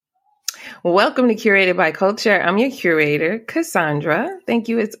Welcome to Curated by Culture. I'm your curator, Cassandra. Thank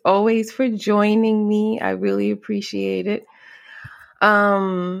you as always for joining me. I really appreciate it.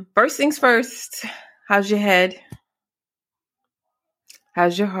 First things first, how's your head?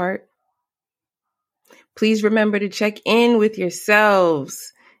 How's your heart? Please remember to check in with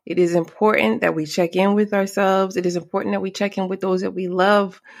yourselves. It is important that we check in with ourselves. It is important that we check in with those that we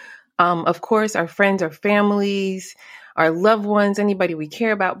love. Of course, our friends, our families, our loved ones, anybody we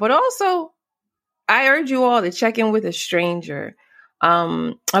care about, but also I urge you all to check in with a stranger.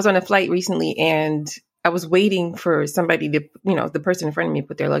 I was on a flight recently and I was waiting for somebody to, the person in front of me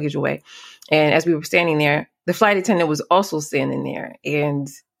put their luggage away. And as we were standing there, the flight attendant was also standing there. And,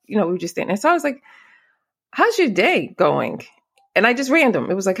 we were just standing there. So I was like, how's your day going? And I just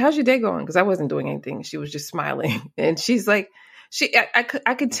random. It was like, how's your day going? Because I wasn't doing anything. She was just smiling. And she's like,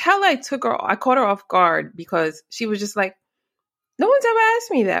 I could tell I caught her off guard because she was just like, no one's ever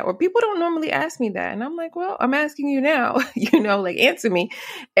asked me that, or people don't normally ask me that. And I'm like, well, I'm asking you now, answer me.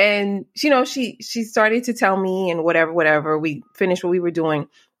 And, she started to tell me and whatever, we finished what we were doing.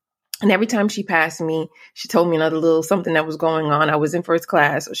 And every time she passed me, she told me another little something that was going on. I was in first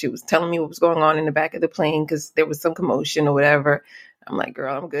class, so she was telling me what was going on in the back of the plane because there was some commotion or whatever. I'm like,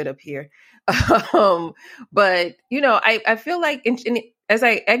 girl, I'm good up here. But, I feel like as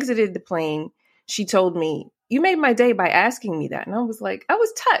I exited the plane, she told me, you made my day by asking me that. And I was like, I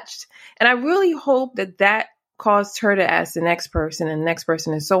was touched. And I really hope that caused her to ask the next person and the next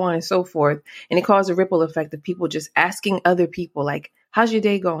person and so on and so forth. And it caused a ripple effect of people just asking other people, like, how's your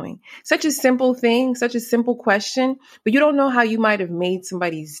day going? Such a simple thing, such a simple question, but you don't know how you might have made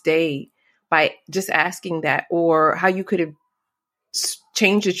somebody's day by just asking that, or how you could have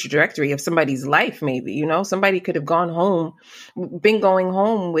changed the trajectory of somebody's life. Maybe, somebody could have been going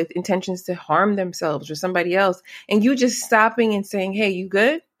home with intentions to harm themselves or somebody else. And you just stopping and saying, hey, you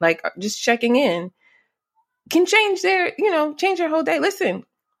good? Like just checking in can change change their whole day. Listen,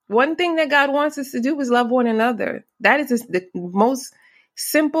 one thing that God wants us to do is love one another. That is the most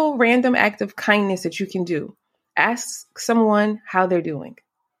simple, random act of kindness that you can do. Ask someone how they're doing.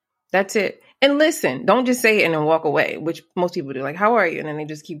 That's it. And listen, don't just say it and then walk away, which most people do. Like, how are you? And then they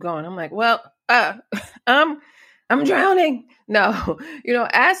just keep going. I'm like, well, I'm drowning. No,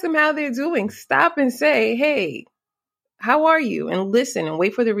 ask them how they're doing. Stop and say, hey, how are you? And listen and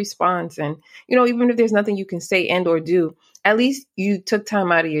wait for the response. And, even if there's nothing you can say and or do, at least you took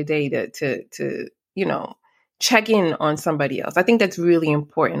time out of your day to check in on somebody else. I think that's really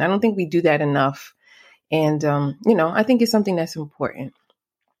important. I don't think we do that enough. And, I think it's something that's important.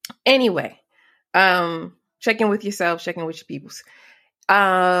 Anyway, check in with yourself, check in with your peoples.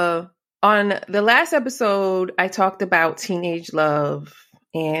 On the last episode, I talked about teenage love.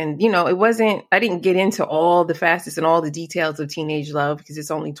 And, I didn't get into all the facets and all the details of teenage love because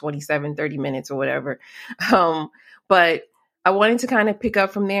it's only 30 minutes or whatever. But I wanted to kind of pick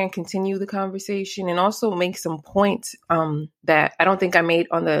up from there and continue the conversation and also make some points that I don't think I made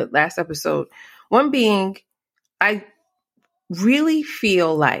on the last episode. One being, I really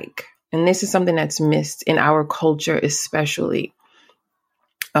feel like, and this is something that's missed in our culture, especially,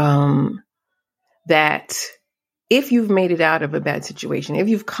 that if you've made it out of a bad situation, if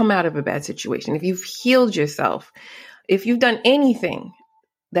you've come out of a bad situation, if you've healed yourself, if you've done anything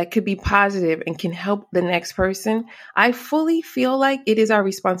that could be positive and can help the next person, I fully feel like it is our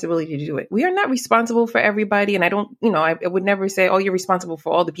responsibility to do it. We are not responsible for everybody. And I don't, I would never say, oh, you're responsible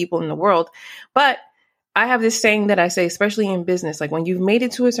for all the people in the world. But I have this saying that I say, especially in business, like when you've made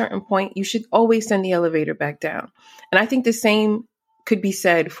it to a certain point, you should always send the elevator back down. And I think the same could be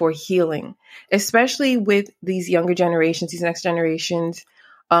said for healing, especially with these younger generations, these next generations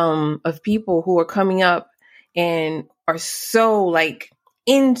of people who are coming up and are so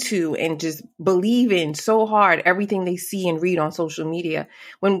into and just believe in so hard everything they see and read on social media.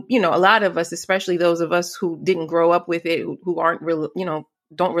 When, a lot of us, especially those of us who didn't grow up with it, who aren't real,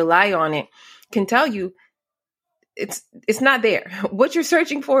 don't rely on it, can tell you it's not there. What you're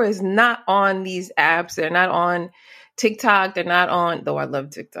searching for is not on these apps. They're not on TikTok. They're not on, though I love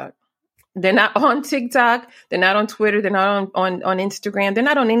TikTok. They're not on TikTok. They're not on Twitter. They're not on Instagram. They're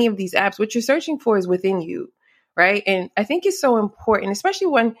not on any of these apps. What you're searching for is within you. Right. And I think it's so important, especially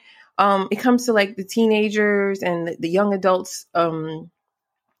when it comes to the teenagers and the young adults,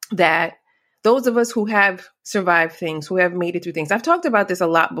 that those of us who have survived things, who have made it through things. I've talked about this a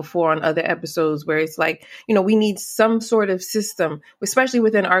lot before on other episodes where it's we need some sort of system, especially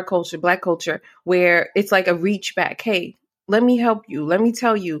within our culture, Black culture, where it's like a reach back. Hey, let me help you. Let me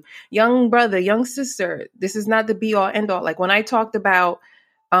tell you, young brother, young sister, this is not the be all end all. Like when I talked about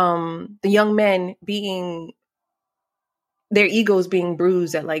the young men being their egos being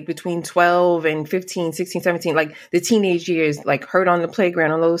bruised at like between 12 and 15, 16, 17, like the teenage years, like hurt on the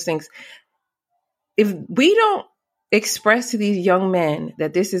playground, all those things. If we don't express to these young men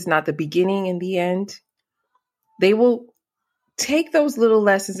that this is not the beginning and the end, they will take those little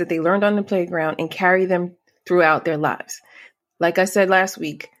lessons that they learned on the playground and carry them throughout their lives. Like I said last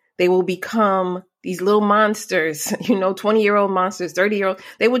week, they will become these little monsters, 20-year-old monsters, 30-year-old.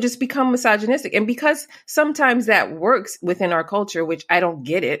 They will just become misogynistic. And because sometimes that works within our culture, which I don't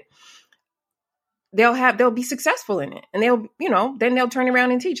get it, they'll be successful in it. And then they'll turn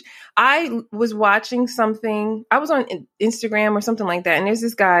around and teach. I was watching something. I was on Instagram or something like that. And there's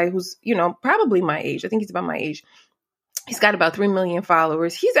this guy who's, probably my age. I think he's about my age. He's got about 3 million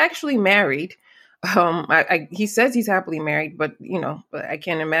followers. He's actually married. He says he's happily married, but I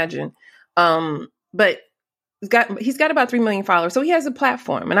can't imagine. But he's got about 3 million followers. So he has a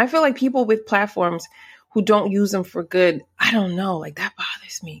platform. And I feel like people with platforms who don't use them for good, I don't know, like that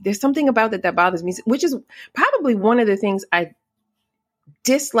bothers me. There's something about that bothers me, which is probably one of the things I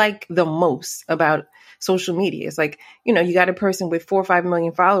dislike the most about social media. It's like, you got a person with 4 or 5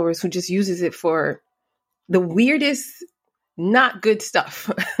 million followers who just uses it for the weirdest, not good stuff,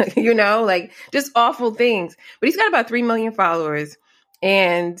 like just awful things. But he's got about 3 million followers,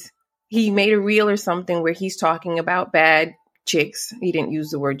 and he made a reel or something where he's talking about bad chicks. He didn't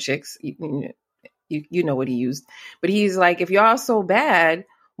use the word chicks. You know what he used. But he's like, if y'all so bad,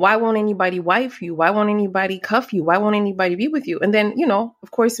 why won't anybody wife you? Why won't anybody cuff you? Why won't anybody be with you? And then,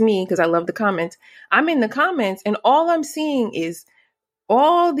 of course, me, because I love the comments. I'm in the comments, and all I'm seeing is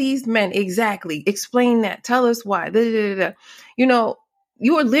all these men. Exactly. Explain that. Tell us why. You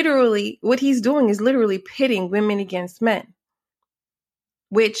are literally, what he's doing is literally pitting women against men,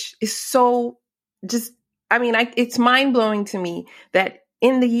 which is so just, it's mind blowing to me that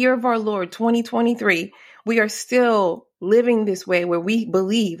in the year of our Lord, 2023, we are still living this way where we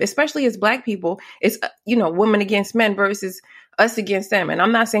believe, especially as Black people, it's, women against men versus us against them. And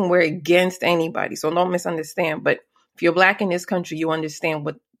I'm not saying we're against anybody, so don't misunderstand. But if you're Black in this country, you understand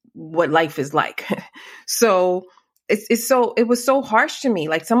what life is like. So it was so harsh to me,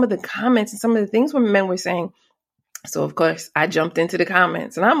 like some of the comments and some of the things when men were saying. So, of course, I jumped into the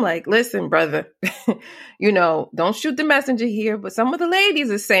comments and I'm like, listen, brother, don't shoot the messenger here. But some of the ladies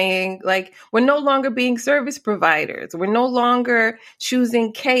are saying, like, we're no longer being service providers. We're no longer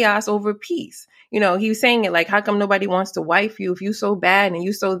choosing chaos over peace. He was saying it like, how come nobody wants to wife you if you so bad and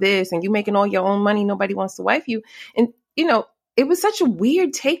you so this and you making all your own money? Nobody wants to wife you. And, it was such a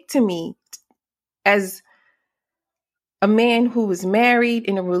weird take to me as a man who was married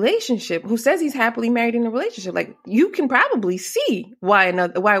in a relationship, who says he's happily married in a relationship. Like, you can probably see why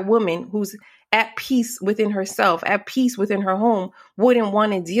a woman who's at peace within herself, at peace within her home, wouldn't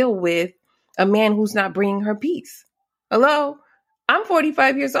want to deal with a man who's not bringing her peace. Hello? I'm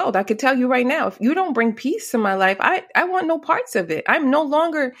 45 years old. I could tell you right now, if you don't bring peace to my life, I want no parts of it. I'm no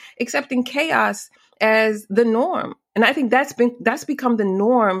longer accepting chaos as the norm. And I think that's become the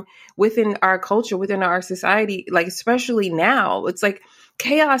norm within our culture, within our society, like especially now. It's like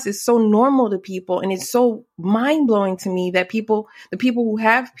chaos is so normal to people, and it's so mind-blowing to me that the people who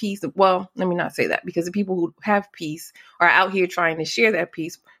have peace, well, let me not say that, because the people who have peace are out here trying to share that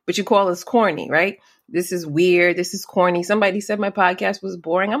peace, but you call us corny, right? This is weird. This is corny. Somebody said my podcast was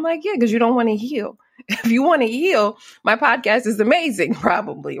boring. I'm like, yeah, because you don't want to heal. If you want to heal, my podcast is amazing,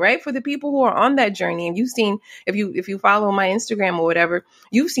 probably, right? For the people who are on that journey. And you've seen, if you follow my Instagram or whatever,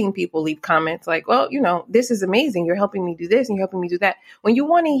 you've seen people leave comments like, well, this is amazing. You're helping me do this and you're helping me do that. When you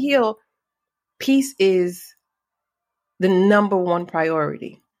want to heal, peace is the number one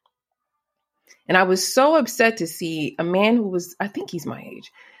priority. And I was so upset to see a man who was, I think he's my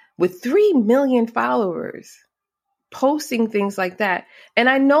age, with 3 million followers posting things like that. And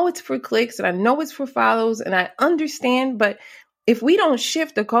I know it's for clicks and I know it's for follows and I understand, but if we don't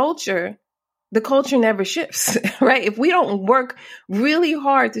shift the culture never shifts, right? If we don't work really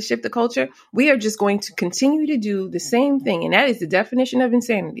hard to shift the culture, we are just going to continue to do the same thing. And that is the definition of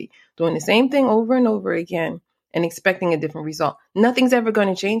insanity, doing the same thing over and over again and expecting a different result. Nothing's ever going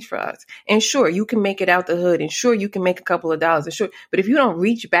to change for us. And sure, you can make it out the hood and sure, you can make a couple of dollars and sure, but if you don't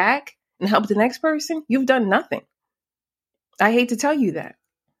reach back and help the next person, you've done nothing. I hate to tell you that.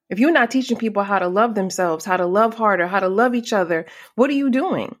 If you're not teaching people how to love themselves, how to love harder, how to love each other, what are you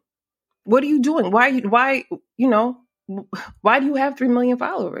doing? What are you doing? Why do you have 3 million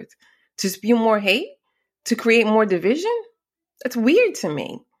followers? To spew more hate? To create more division? That's weird to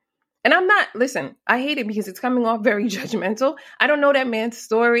me. And I hate it because it's coming off very judgmental. I don't know that man's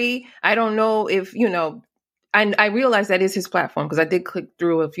story. I don't know if, I realize that is his platform because I did click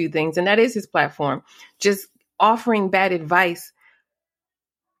through a few things and that is his platform. Just offering bad advice,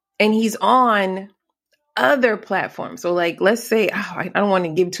 and he's on other platforms. So like, let's say, I don't want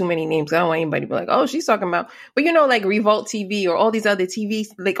to give too many names. I don't want anybody to be like, oh, she's talking about, but like Revolt TV or all these other TVs,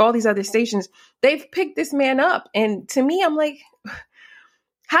 like all these other stations, they've picked this man up. And to me, I'm like,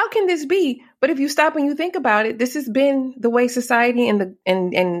 how can this be? But if you stop and you think about it, this has been the way society and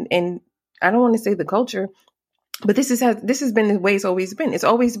I don't want to say the culture, but this has been the way it's always been. It's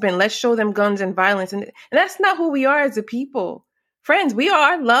always been, let's show them guns and violence. And that's not who we are as a people. Friends, we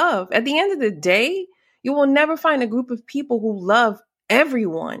are love. At the end of the day, you will never find a group of people who love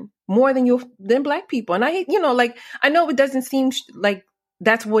everyone more than Black people. And I hate, like, I know it doesn't seem like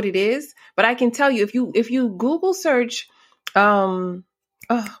that's what it is, but I can tell you, if you Google search, what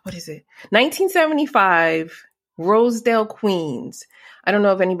is it? 1975, Rosedale, Queens. I don't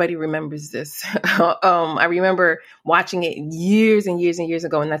know if anybody remembers this. I remember watching it years and years and years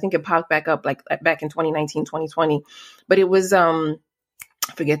ago, and I think it popped back up like back in 2019, 2020. But it was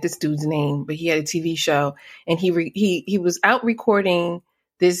I forget this dude's name, but he had a TV show, and he was out recording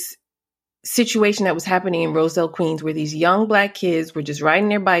this situation that was happening in Rosedale, Queens, where these young Black kids were just riding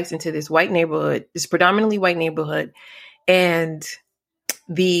their bikes into this white neighborhood, this predominantly white neighborhood, and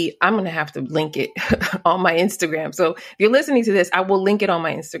I'm going to have to link it on my Instagram. So if you're listening to this, I will link it on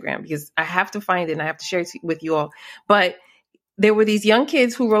my Instagram because I have to find it and I have to share it with you all. But there were these young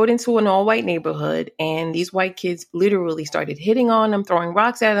kids who rode into an all-white neighborhood, and these white kids literally started hitting on them, throwing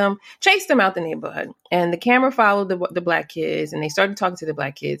rocks at them, chased them out the neighborhood. And the camera followed the Black kids, and they started talking to the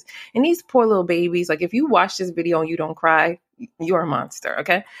Black kids. And these poor little babies, like if you watch this video and you don't cry, you're a monster,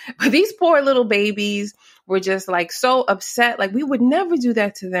 okay? But these poor little babies were just like so upset. Like we would never do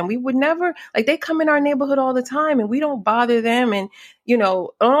that to them. We would never, like they come in our neighborhood all the time and we don't bother them. And,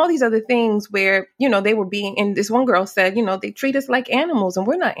 all these other things where, they were being, and this one girl said, they treat us like animals and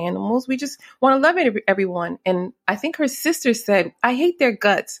we're not animals. We just want to love everyone. And I think her sister said, I hate their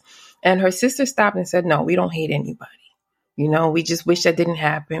guts. And her sister stopped and said, no, we don't hate anybody. We just wish that didn't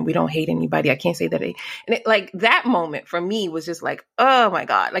happen. We don't hate anybody. I can't say that. And like that moment for me was just like, oh my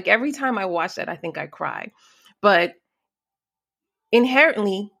God. Like every time I watch that, I think I cry. But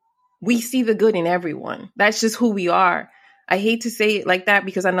inherently, we see the good in everyone. That's just who we are. I hate to say it like that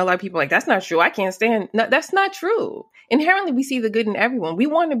because I know a lot of people are like, that's not true. I can't stand. No, that's not true. Inherently, we see the good in everyone. We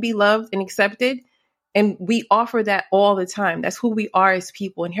want to be loved and accepted. And we offer that all the time. That's who we are as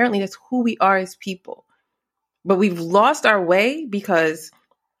people. Inherently, that's who we are as people. But we've lost our way because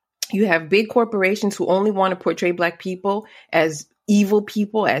you have big corporations who only want to portray Black people as evil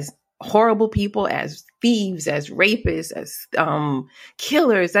people, as horrible people, as thieves, as rapists, as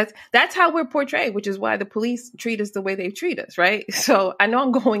killers. That's how we're portrayed, which is why the police treat us the way they treat us, right? So I know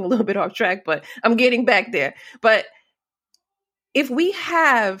I'm going a little bit off track, but I'm getting back there. But if we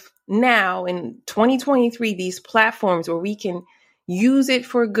have now in 2023 these platforms where we can use it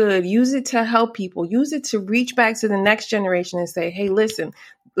for good, use it to help people, use it to reach back to the next generation and say, hey, listen,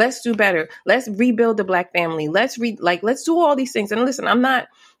 let's do better. Let's rebuild the Black family. Let's do all these things. And listen, I'm not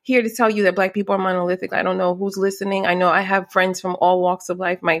here to tell you that Black people are monolithic. I don't know who's listening. I know I have friends from all walks of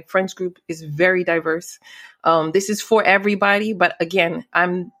life. My friends group is very diverse. This is for everybody. But again,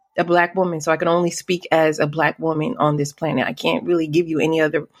 I'm a Black woman, so I can only speak as a Black woman on this planet. I can't really give you any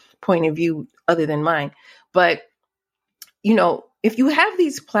other point of view other than mine. But, if you have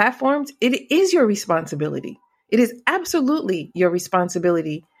these platforms, it is your responsibility. It is absolutely your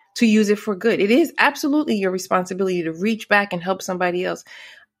responsibility to use it for good. It is absolutely your responsibility to reach back and help somebody else.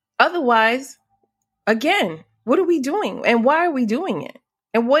 Otherwise, again, what are we doing? And why are we doing it?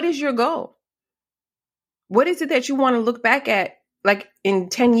 And what is your goal? What is it that you want to look back at, like in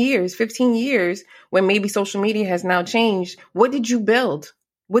 10 years, 15 years, when maybe social media has now changed? What did you build?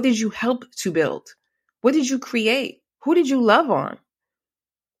 What did you help to build? What did you create? Who did you love on?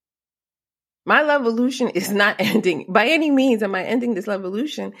 My evolution is not ending by any means. Am I ending this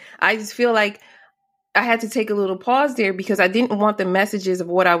evolution? I just feel like I had to take a little pause there because I didn't want the messages of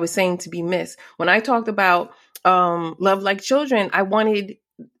what I was saying to be missed. When I talked about love like children, I wanted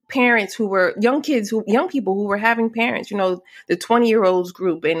parents who were young people who were having parents, the 20-year-olds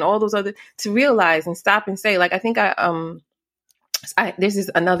group and all those other, to realize and stop and say, like, I think this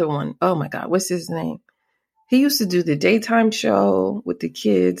is another one. Oh my God, what's his name? He used to do the daytime show with the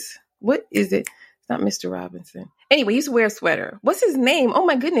kids. What is it? It's not Mr. Robinson. Anyway, he used to wear a sweater. What's his name? Oh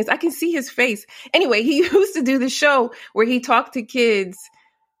my goodness, I can see his face. Anyway, he used to do the show where he talked to kids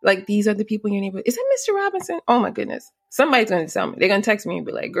like, these are the people in your neighborhood. Is it Mr. Robinson? Oh my goodness. Somebody's going to tell me. They're going to text me and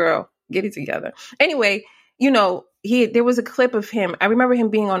be like, girl, get it together. Anyway, there was a clip of him. I remember him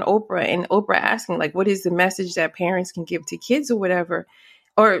being on Oprah and Oprah asking, like, what is the message that parents can give to kids or whatever?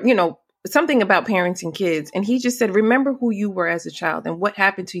 Or, something about parents and kids. And he just said, remember who you were as a child and what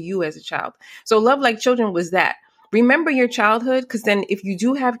happened to you as a child. So Love Like Children was that. Remember your childhood, because then if you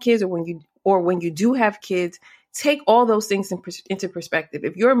do have kids, or when you do have kids, take all those things into perspective.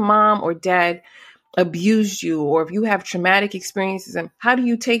 If your mom or dad abused you, or if you have traumatic experiences, and how do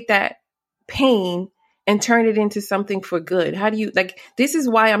you take that pain and turn it into something for good? How do you, like, this is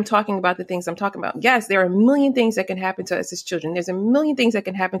why I'm talking about the things I'm talking about. Yes, there are a million things that can happen to us as children. There's a million things that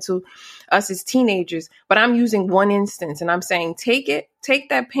can happen to us as teenagers, but I'm using one instance and I'm saying, take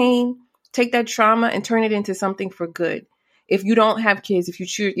that pain, take that trauma and turn it into something for good. If you don't have kids, if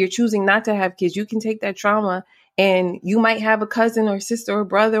you're choosing not to have kids, you can take that trauma, and you might have a cousin or sister or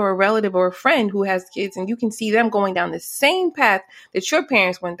brother or relative or a friend who has kids, and you can see them going down the same path that your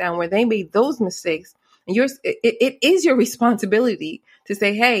parents went down, where they made those mistakes. And it is your responsibility to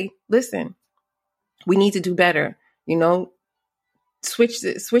say, hey, listen, we need to do better. Switch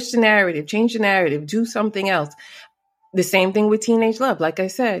the narrative, change the narrative, do something else. The same thing with teenage love. Like I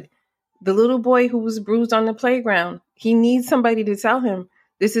said, the little boy who was bruised on the playground, he needs somebody to tell him,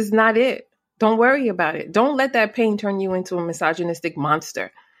 this is not it. Don't worry about it. Don't let that pain turn you into a misogynistic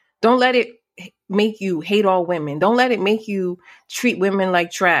monster. Don't let it make you hate all women. Don't let it make you treat women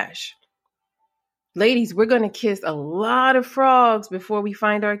like trash. Ladies, we're going to kiss a lot of frogs before we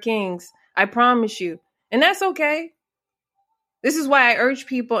find our kings. I promise you. And that's okay. This is why I urge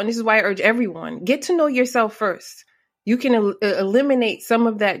people, and this is why I urge everyone, get to know yourself first. You can eliminate some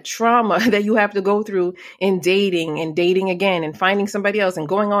of that trauma that you have to go through in dating and dating again and finding somebody else and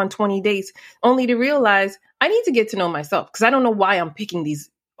going on 20 dates, only to realize I need to get to know myself, because I don't know why I'm picking these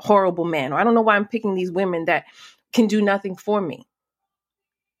horrible men, or I don't know why I'm picking these women that can do nothing for me.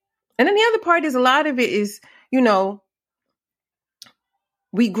 And then the other part is, a lot of it is,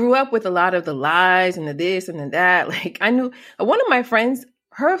 we grew up with a lot of the lies and the this and the that. Like, I knew one of my friends,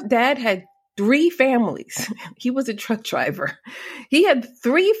 her dad had 3 families. He was a truck driver. He had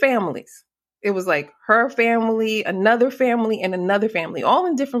 3 families. It was like her family, another family, and another family, all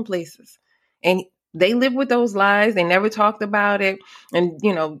in different places. And they lived with those lies. They never talked about it. And,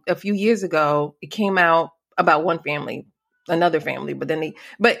 a few years ago, it came out about one family, another family,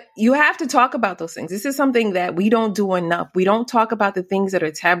 but you have to talk about those things. This is something that we don't do enough. We don't talk about the things that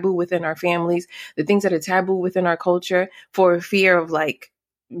are taboo within our families, the things that are taboo within our culture, for fear of like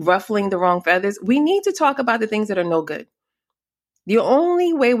ruffling the wrong feathers. We need to talk about the things that are no good. The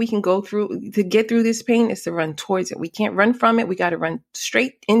only way we can get through this pain is to run towards it. We can't run from it. We got to run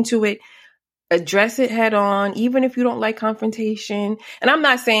straight into it. Address it head on, even if you don't like confrontation. And I'm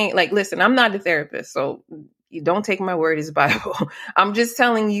not saying, like, listen, I'm not a therapist, so you don't take my word as Bible. I'm just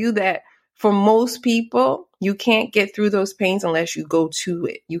telling you that for most people, you can't get through those pains unless you go to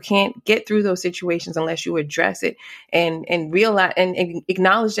it. You can't get through those situations unless you address it and realize and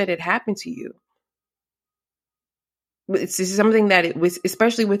acknowledge that it happened to you. It's just something that it was,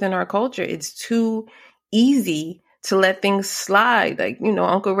 especially within our culture, it's too easy to let things slide. Like,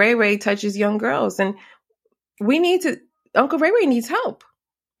 Uncle Ray Ray touches young girls, and Uncle Ray Ray needs help.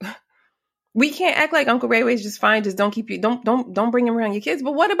 We can't act like Uncle Ray Ray is just fine. Just don't bring him around your kids.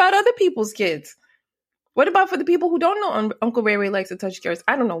 But what about other people's kids? What about for the people who don't know Uncle Ray Ray likes to touch girls?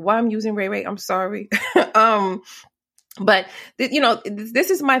 I don't know why I'm using Ray Ray. I'm sorry. But this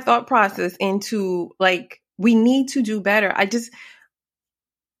is my thought process into, like, we need to do better.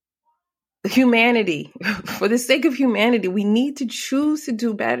 Humanity, for the sake of humanity, we need to choose to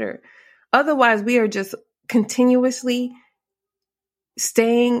do better. Otherwise, we are just continuously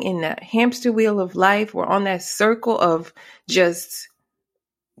staying in that hamster wheel of life. We're on that circle of just,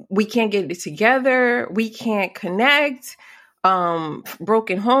 we can't get it together. We can't connect.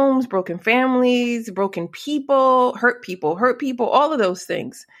 Broken homes, broken families, broken people, hurt people, all of those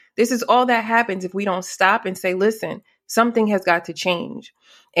things. This is all that happens if we don't stop and say, listen, something has got to change.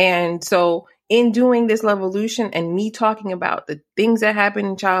 And so in doing this Lovolution and me talking about the things that happen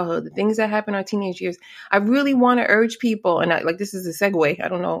in childhood, the things that happen in our teenage years, I really want to urge people, and this is a segue. I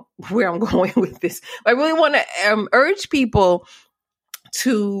don't know where I'm going with this. But I really want to urge people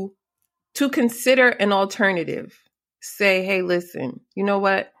to consider an alternative. Say, hey, listen, you know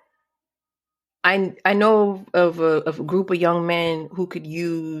what? I know of a group of young men who could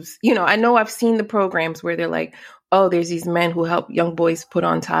use, I know I've seen the programs where they're like, oh, there's these men who help young boys put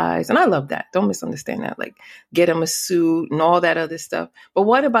on ties. And I love that. Don't misunderstand that. Like, get them a suit and all that other stuff. But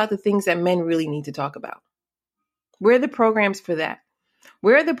what about the things that men really need to talk about? Where are the programs for that?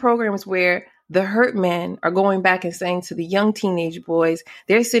 Where are the programs where the hurt men are going back and saying to the young teenage boys,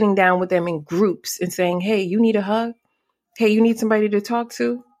 they're sitting down with them in groups and saying, hey, you need a hug? Hey, you need somebody to talk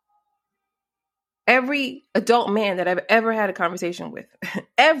to? every adult man that I've ever had a conversation with,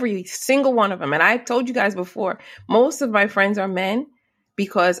 every single one of them. And I told you guys before, most of my friends are men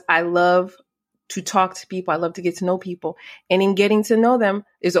because I love to talk to people. I love to get to know people. And in getting to know them,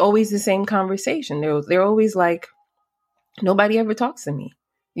 is always the same conversation. They're always like, nobody ever talks to me.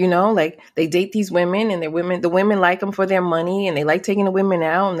 You know, like they date these women and the women like them for their money and they like taking the women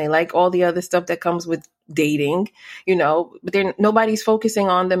out and they like all the other stuff that comes with dating, you know, but nobody's focusing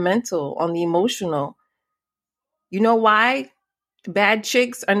on the mental, on the emotional. You know why bad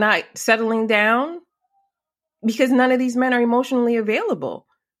chicks are not settling down? Because none of these men are emotionally available.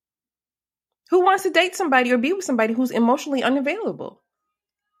 Who wants to date somebody or be with somebody who's emotionally unavailable?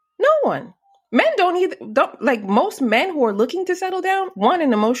 No one. Men don't like most men who are looking to settle down want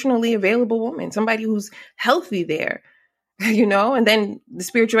an emotionally available woman, somebody who's healthy there, you know, and then the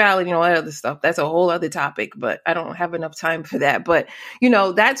spirituality and all that other stuff. That's a whole other topic, but I don't have enough time for that. But, you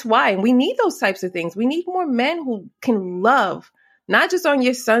know, that's why. And we need those types of things. We need more men who can love, not just on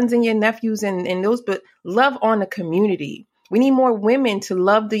your sons and your nephews and those, but love on the community. We need more women to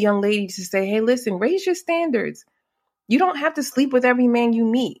love the young lady to say, hey, listen, raise your standards. You don't have to sleep with every man you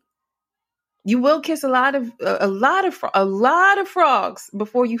meet. You will kiss a lot of frogs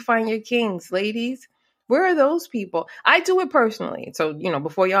before you find your kings, ladies. Where are those people? I do it personally. So, you know,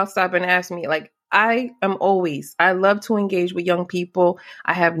 before y'all stop and ask me, like, I love to engage with young people.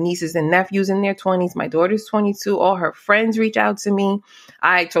 I have nieces and nephews in their 20s. My daughter's 22. All her friends reach out to me.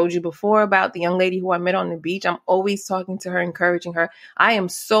 I told you before about the young lady who I met on the beach. I'm always talking to her, encouraging her. I am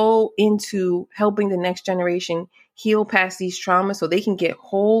so into helping the next generation heal past these traumas so they can get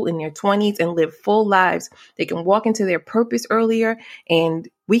whole in their 20s and live full lives. They can walk into their purpose earlier and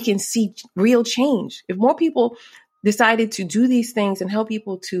we can see real change. If more people decided to do these things and help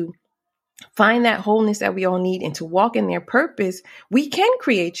people to find that wholeness that we all need and to walk in their purpose, we can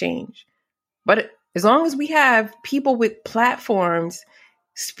create change. But as long as we have people with platforms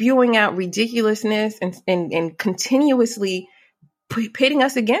spewing out ridiculousness and continuously pitting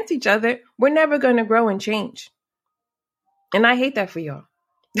us against each other, we're never going to grow and change. And I hate that for y'all.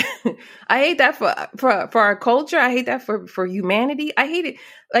 I hate that for our culture. I hate that for humanity. I hate it.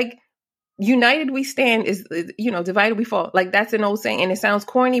 Like, united we stand is, you know, divided we fall. Like, that's an old saying and it sounds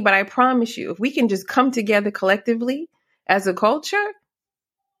corny, but I promise you, if we can just come together collectively as a culture,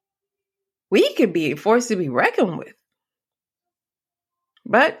 we could be a force to be reckoned with.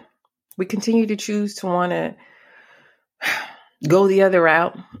 But we continue to choose to want to go the other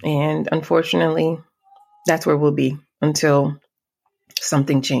route. And unfortunately, that's where we'll be until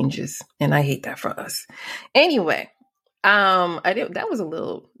something changes. And I hate that for us. Anyway, that was a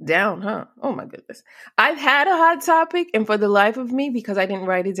little down, huh? Oh my goodness. I've had a hot topic and for the life of me, because I didn't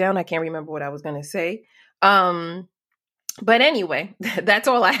write it down, I can't remember what I was going to say. But anyway, that's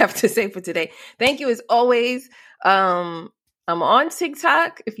all I have to say for today. Thank you as always. I'm on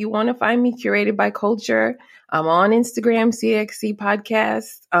TikTok. If you want to find me, Curated by Culture. I'm on Instagram, CXC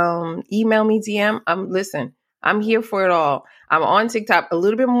Podcast. Email me, DM. Listen, I'm here for it all. I'm on TikTok a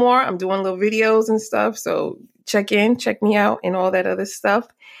little bit more. I'm doing little videos and stuff. So check me out and all that other stuff.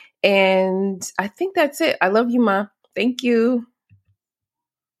 And I think that's it. I love you, Ma. Thank you.